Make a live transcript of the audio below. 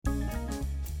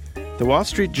The Wall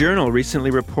Street Journal recently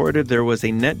reported there was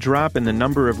a net drop in the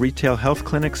number of retail health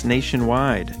clinics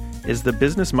nationwide. Is the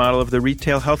business model of the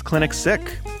retail health clinic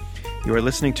sick? You are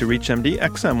listening to ReachMD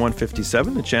XM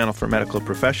 157, the channel for medical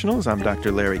professionals. I'm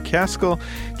Dr. Larry Caskell.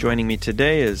 Joining me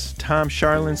today is Tom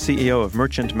Charlin, CEO of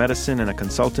Merchant Medicine and a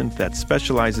consultant that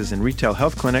specializes in retail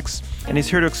health clinics. And he's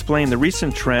here to explain the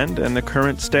recent trend and the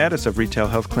current status of retail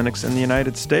health clinics in the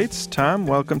United States. Tom,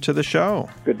 welcome to the show.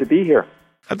 Good to be here.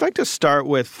 I'd like to start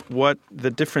with what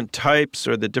the different types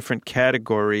or the different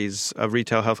categories of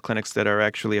retail health clinics that are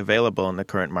actually available in the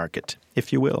current market,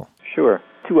 if you will. Sure.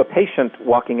 To a patient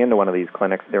walking into one of these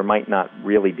clinics, there might not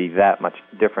really be that much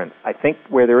difference. I think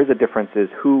where there is a difference is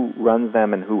who runs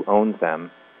them and who owns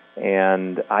them.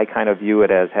 And I kind of view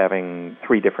it as having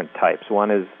three different types.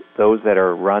 One is those that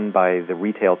are run by the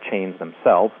retail chains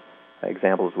themselves.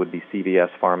 Examples would be CVS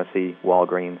Pharmacy,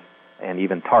 Walgreens, and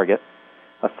even Target.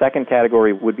 A second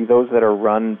category would be those that are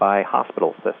run by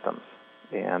hospital systems.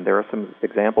 And there are some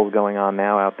examples going on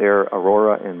now out there.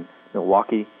 Aurora in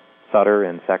Milwaukee, Sutter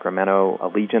in Sacramento,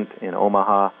 Allegiant in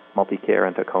Omaha, MultiCare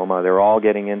in Tacoma. They're all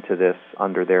getting into this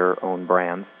under their own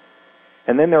brands.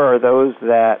 And then there are those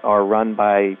that are run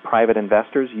by private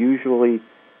investors, usually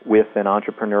with an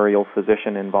entrepreneurial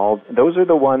physician involved. Those are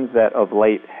the ones that of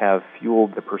late have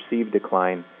fueled the perceived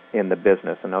decline in the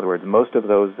business. In other words, most of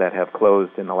those that have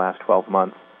closed in the last 12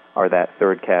 months are that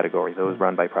third category, those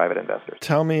run by private investors.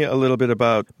 Tell me a little bit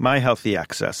about My Healthy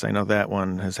Access. I know that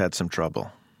one has had some trouble.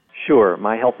 Sure.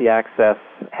 My Healthy Access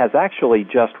has actually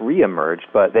just reemerged,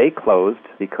 but they closed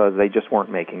because they just weren't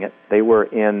making it. They were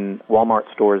in Walmart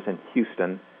stores in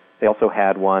Houston. They also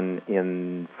had one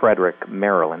in Frederick,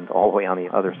 Maryland, all the way on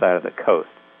the other side of the coast.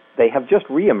 They have just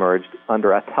reemerged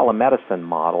under a telemedicine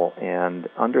model, and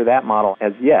under that model,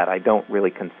 as yet, I don't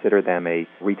really consider them a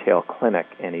retail clinic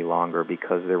any longer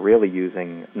because they're really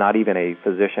using not even a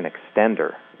physician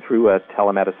extender through a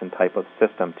telemedicine type of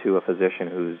system to a physician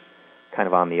who's kind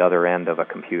of on the other end of a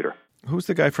computer. Who's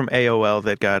the guy from AOL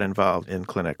that got involved in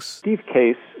clinics? Steve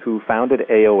Case, who founded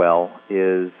AOL,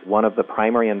 is one of the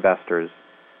primary investors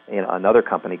in another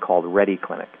company called Ready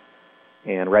Clinic.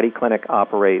 And Ready Clinic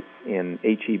operates in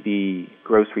H-E-B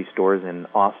grocery stores in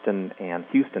Austin and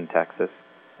Houston, Texas,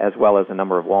 as well as a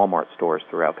number of Walmart stores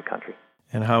throughout the country.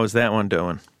 And how is that one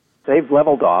doing? They've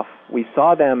leveled off. We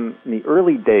saw them in the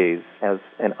early days as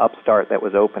an upstart that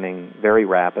was opening very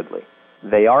rapidly.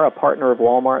 They are a partner of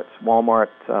Walmart's. Walmart,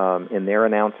 in their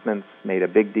announcements, made a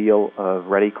big deal of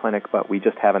Ready Clinic, but we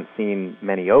just haven't seen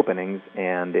many openings,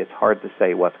 and it's hard to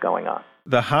say what's going on.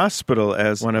 The hospital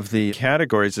as one of the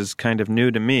categories is kind of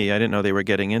new to me. I didn't know they were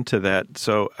getting into that.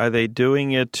 So are they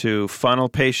doing it to funnel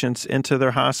patients into their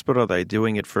hospital? Are they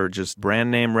doing it for just brand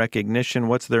name recognition?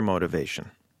 What's their motivation?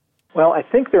 Well, I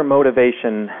think their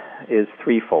motivation is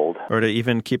threefold. Or to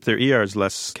even keep their ERs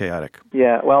less chaotic?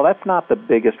 Yeah, well, that's not the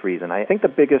biggest reason. I think the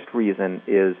biggest reason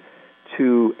is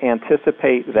to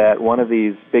anticipate that one of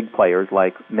these big players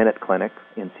like Minute Clinic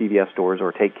in CVS stores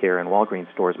or Take Care in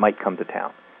Walgreens stores might come to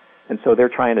town. And so they're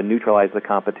trying to neutralize the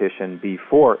competition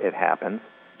before it happens,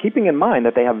 keeping in mind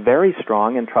that they have very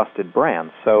strong and trusted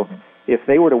brands. So if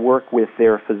they were to work with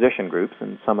their physician groups,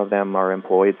 and some of them are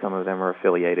employed, some of them are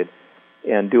affiliated,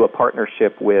 and do a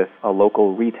partnership with a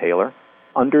local retailer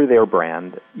under their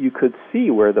brand, you could see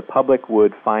where the public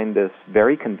would find this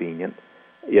very convenient.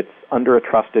 It's under a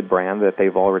trusted brand that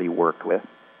they've already worked with,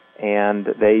 and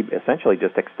they essentially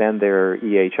just extend their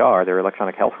EHR, their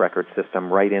electronic health record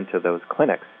system, right into those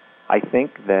clinics. I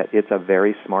think that it's a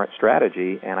very smart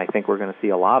strategy, and I think we're going to see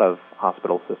a lot of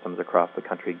hospital systems across the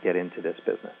country get into this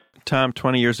business. Tom,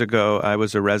 20 years ago, I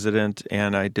was a resident,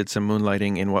 and I did some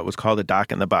moonlighting in what was called a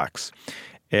doc in the box.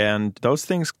 And those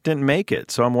things didn't make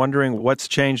it. So I'm wondering what's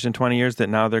changed in 20 years that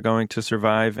now they're going to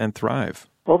survive and thrive.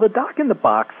 Well, the doc in the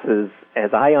boxes, as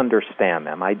I understand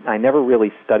them, I never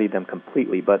really studied them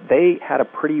completely, but they had a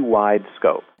pretty wide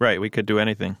scope. Right, we could do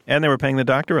anything. And they were paying the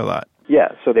doctor a lot. Yeah,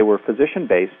 so they were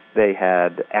physician-based. They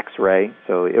had X-ray,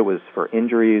 so it was for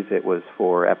injuries, it was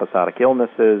for episodic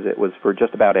illnesses, it was for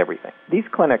just about everything. These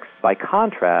clinics, by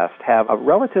contrast, have a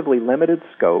relatively limited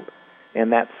scope,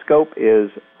 and that scope is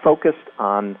focused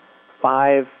on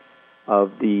 5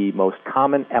 of the most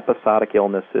common episodic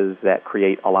illnesses that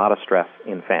create a lot of stress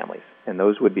in families. And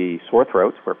those would be sore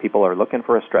throats, where people are looking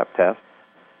for a strep test,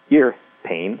 ear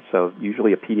pain, so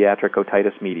usually a pediatric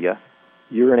otitis media,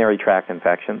 urinary tract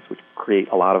infections, which create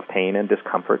a lot of pain and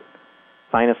discomfort,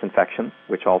 sinus infections,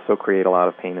 which also create a lot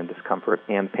of pain and discomfort,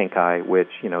 and pink eye, which,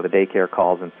 the daycare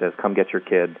calls and says, come get your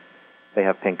kid, they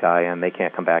have pink eye, and they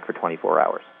can't come back for 24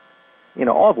 hours.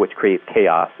 All of which creates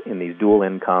chaos in these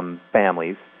dual-income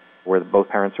families, where both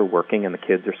parents are working and the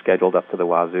kids are scheduled up to the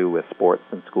wazoo with sports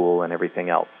and school and everything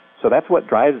else. So that's what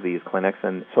drives these clinics,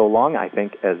 and so long, I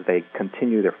think, as they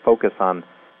continue their focus on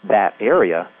that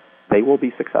area, they will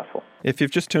be successful. If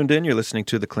you've just tuned in, you're listening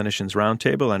to the Clinicians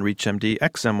Roundtable on ReachMD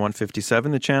XM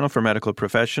 157, the channel for medical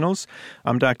professionals.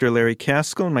 I'm Dr. Larry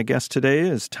Caskell, and my guest today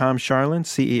is Tom Charland,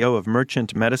 CEO of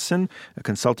Merchant Medicine, a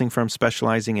consulting firm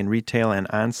specializing in retail and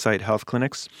on-site health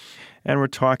clinics. And we're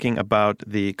talking about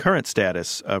the current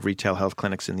status of retail health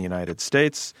clinics in the United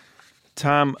States.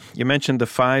 Tom, you mentioned the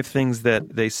 5 things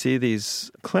that they see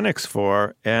these clinics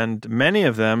for, and many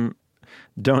of them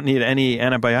don't need any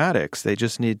antibiotics. They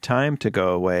just need time to go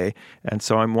away. And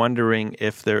so I'm wondering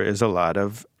if there is a lot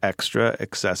of extra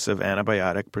excessive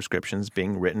antibiotic prescriptions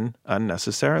being written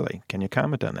unnecessarily. Can you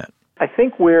comment on that? I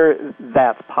think where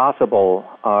that's possible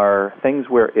are things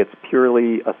where it's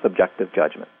purely a subjective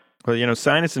judgment. Well,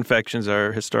 sinus infections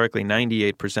are historically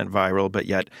 98% viral, but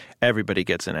yet everybody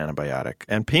gets an antibiotic.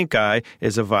 And pink eye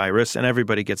is a virus, and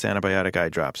everybody gets antibiotic eye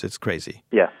drops. It's crazy.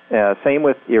 Yeah. Same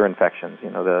with ear infections.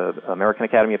 The American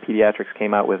Academy of Pediatrics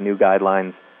came out with new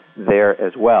guidelines there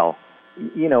as well.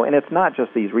 And it's not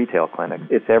just these retail clinics.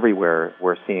 It's everywhere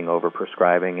we're seeing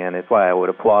overprescribing, and it's why I would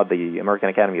applaud the American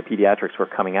Academy of Pediatrics for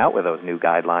coming out with those new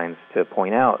guidelines to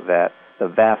point out that the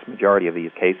vast majority of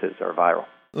these cases are viral.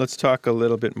 Let's talk a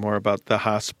little bit more about the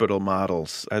hospital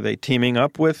models. Are they teaming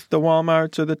up with the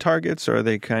Walmarts or the Targets, or are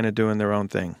they kind of doing their own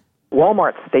thing?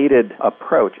 Walmart's stated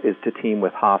approach is to team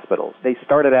with hospitals. They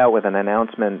started out with an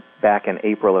announcement back in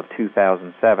April of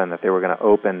 2007 that they were going to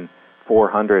open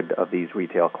 400 of these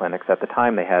retail clinics. At the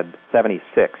time, they had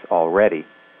 76 already.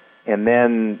 And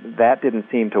then that didn't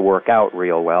seem to work out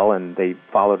real well, and they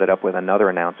followed it up with another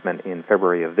announcement in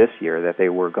February of this year that they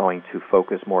were going to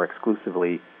focus more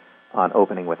exclusively on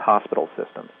opening with hospital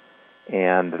systems.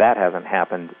 And that hasn't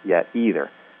happened yet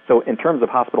either. So in terms of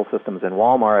hospital systems in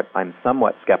Walmart, I'm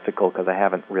somewhat skeptical because I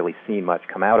haven't really seen much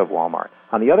come out of Walmart.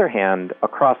 On the other hand,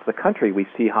 across the country, we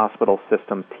see hospital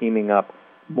systems teaming up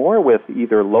more with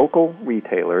either local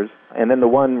retailers, and then the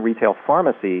one retail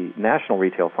pharmacy, national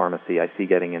retail pharmacy I see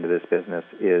getting into this business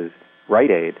is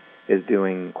Rite Aid, is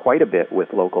doing quite a bit with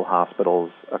local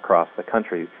hospitals across the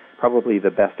country. Probably the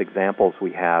best examples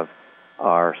we have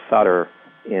are Sutter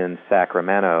in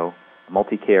Sacramento,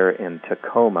 Multicare in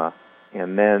Tacoma,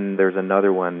 and then there's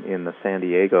another one in the San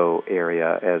Diego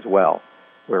area as well,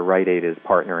 where Rite Aid is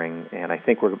partnering, and I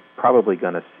think we're probably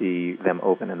going to see them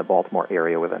open in the Baltimore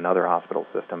area with another hospital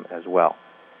system as well.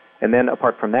 And then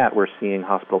apart from that, we're seeing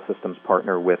hospital systems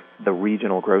partner with the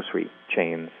regional grocery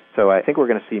chains. So I think we're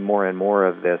going to see more and more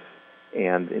of this,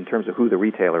 and in terms of who the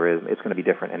retailer is, it's going to be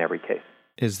different in every case.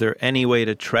 Is there any way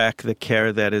to track the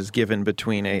care that is given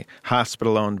between a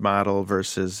hospital-owned model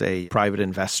versus a private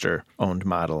investor-owned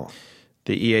model?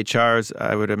 The EHRs,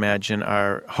 I would imagine,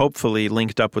 are hopefully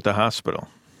linked up with the hospital.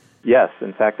 Yes.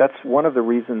 In fact, that's one of the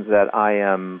reasons that I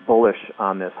am bullish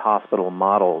on this hospital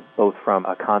model, both from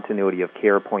a continuity of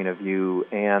care point of view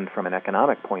and from an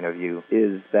economic point of view,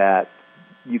 is that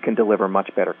you can deliver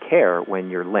much better care when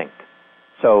you're linked.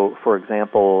 So, for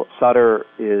example, Sutter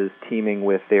is teaming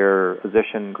with their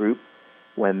physician group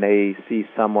when they see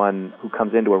someone who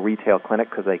comes into a retail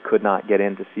clinic because they could not get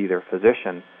in to see their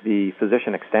physician. The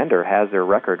physician extender has their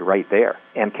record right there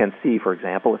and can see, for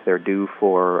example, if they're due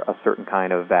for a certain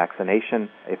kind of vaccination,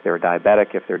 if they're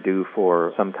diabetic, if they're due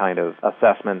for some kind of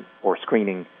assessment or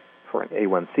screening for an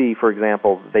A1C, for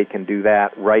example. They can do that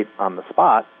right on the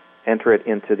spot, enter it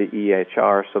into the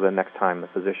EHR, so the next time the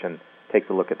physician takes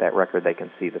a look at that record, they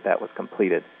can see that that was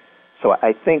completed. So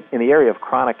I think in the area of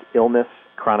chronic illness,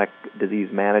 chronic disease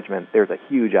management, there's a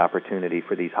huge opportunity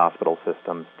for these hospital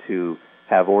systems to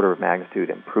have order of magnitude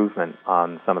improvement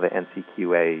on some of the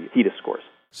NCQA HEDIS scores.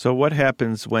 So what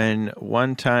happens when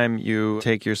one time you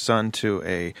take your son to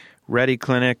a Ready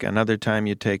clinic, another time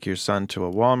you take your son to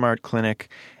a Walmart clinic,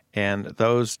 and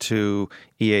those two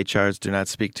EHRs do not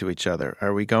speak to each other?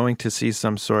 Are we going to see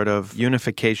some sort of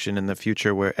unification in the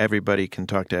future where everybody can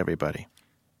talk to everybody?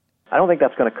 I don't think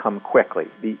that's going to come quickly.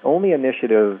 The only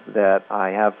initiative that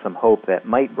I have some hope that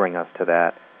might bring us to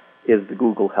that is the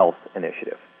Google Health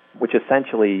Initiative, which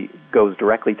essentially goes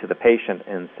directly to the patient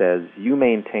and says, you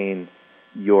maintain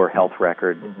your health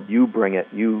record, you bring it,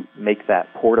 you make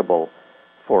that portable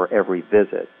for every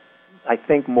visit. I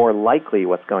think more likely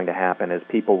what's going to happen is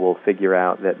people will figure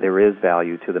out that there is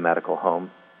value to the medical home,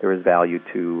 there is value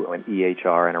to an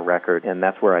EHR and a record, and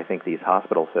that's where I think these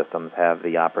hospital systems have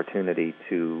the opportunity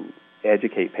to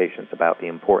educate patients about the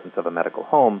importance of a medical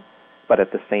home, but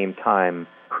at the same time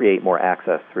create more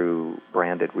access through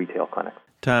branded retail clinics.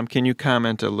 Tom, can you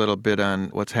comment a little bit on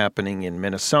what's happening in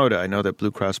Minnesota? I know that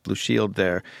Blue Cross Blue Shield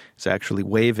there is actually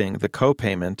waiving the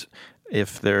copayment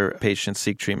if their patients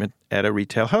seek treatment at a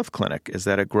retail health clinic. Is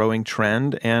that a growing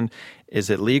trend, and is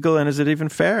it legal, and is it even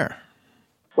fair?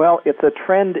 Well, it's a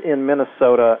trend in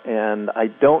Minnesota, and I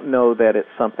don't know that it's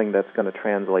something that's going to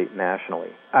translate nationally.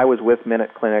 I was with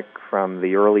MinuteClinic from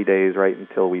the early days right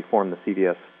until we formed the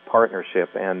CVS partnership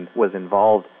and was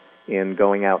involved in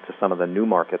going out to some of the new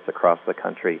markets across the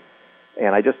country.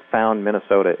 And I just found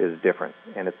Minnesota is different.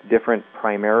 And it's different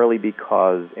primarily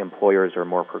because employers are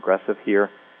more progressive here,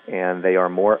 and they are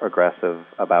more aggressive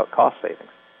about cost savings.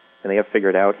 And they have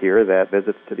figured out here that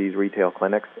visits to these retail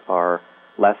clinics are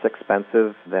less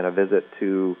expensive than a visit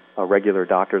to a regular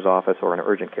doctor's office or an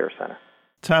urgent care center.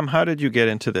 Tom, how did you get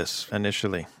into this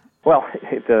initially? Well,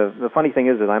 the funny thing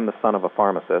is that I'm the son of a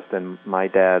pharmacist, and my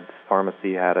dad's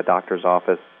pharmacy had a doctor's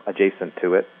office adjacent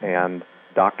to it, and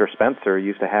Dr. Spencer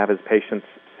used to have his patients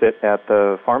sit at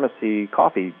the pharmacy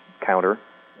coffee counter,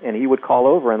 and he would call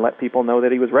over and let people know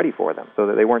that he was ready for them, so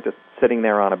that they weren't just sitting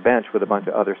there on a bench with a bunch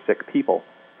of other sick people.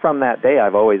 From that day,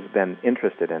 I've always been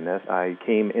interested in this. I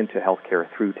came into healthcare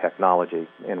through technology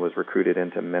and was recruited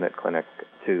into MinuteClinic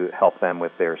to help them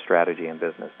with their strategy and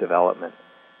business development.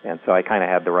 And so I kind of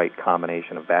had the right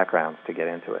combination of backgrounds to get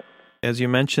into it. As you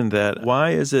mentioned that,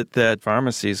 why is it that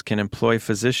pharmacies can employ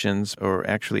physicians or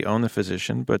actually own the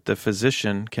physician, but the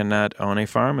physician cannot own a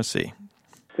pharmacy?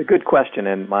 It's a good question,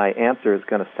 and my answer is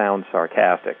going to sound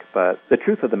sarcastic, but the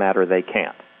truth of the matter, they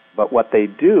can't. But what they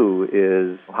do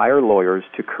is hire lawyers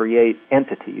to create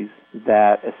entities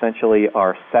that essentially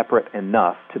are separate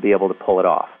enough to be able to pull it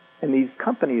off. And these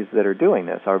companies that are doing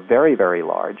this are very, very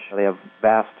large. They have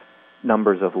vast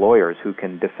numbers of lawyers who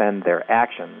can defend their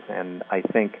actions. And I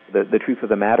think the truth of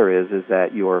the matter is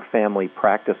that your family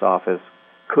practice office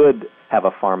could have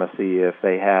a pharmacy if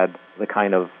they had the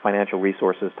kind of financial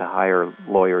resources to hire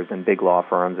lawyers in big law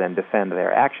firms and defend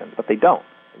their actions. But they don't.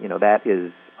 That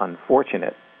is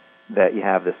unfortunate that you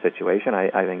have this situation.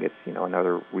 I think it's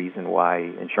another reason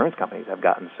why insurance companies have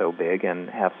gotten so big and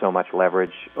have so much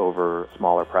leverage over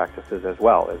smaller practices as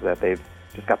well, is that they've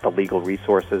just got the legal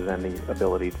resources and the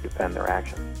ability to defend their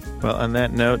actions. Well, on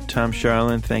that note, Tom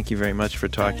Scharlin, thank you very much for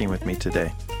talking with me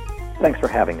today. Thanks for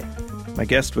having me. My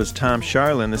guest was Tom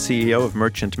Scharlin, the CEO of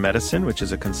Merchant Medicine, which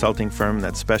is a consulting firm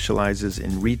that specializes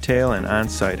in retail and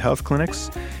on-site health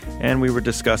clinics. And we were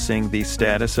discussing the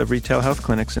status of retail health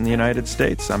clinics in the United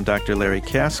States. I'm Dr. Larry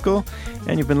Caskell,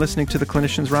 and you've been listening to the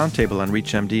Clinicians Roundtable on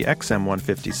ReachMD XM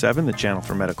 157, the channel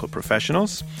for medical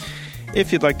professionals.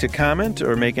 If you'd like to comment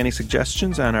or make any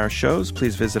suggestions on our shows,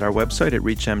 please visit our website at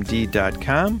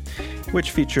reachmd.com,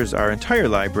 which features our entire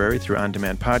library through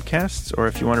on-demand podcasts. Or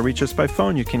if you want to reach us by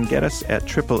phone, you can get us at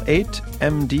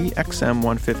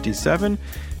 888-MD-XM157.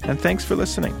 And thanks for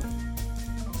listening.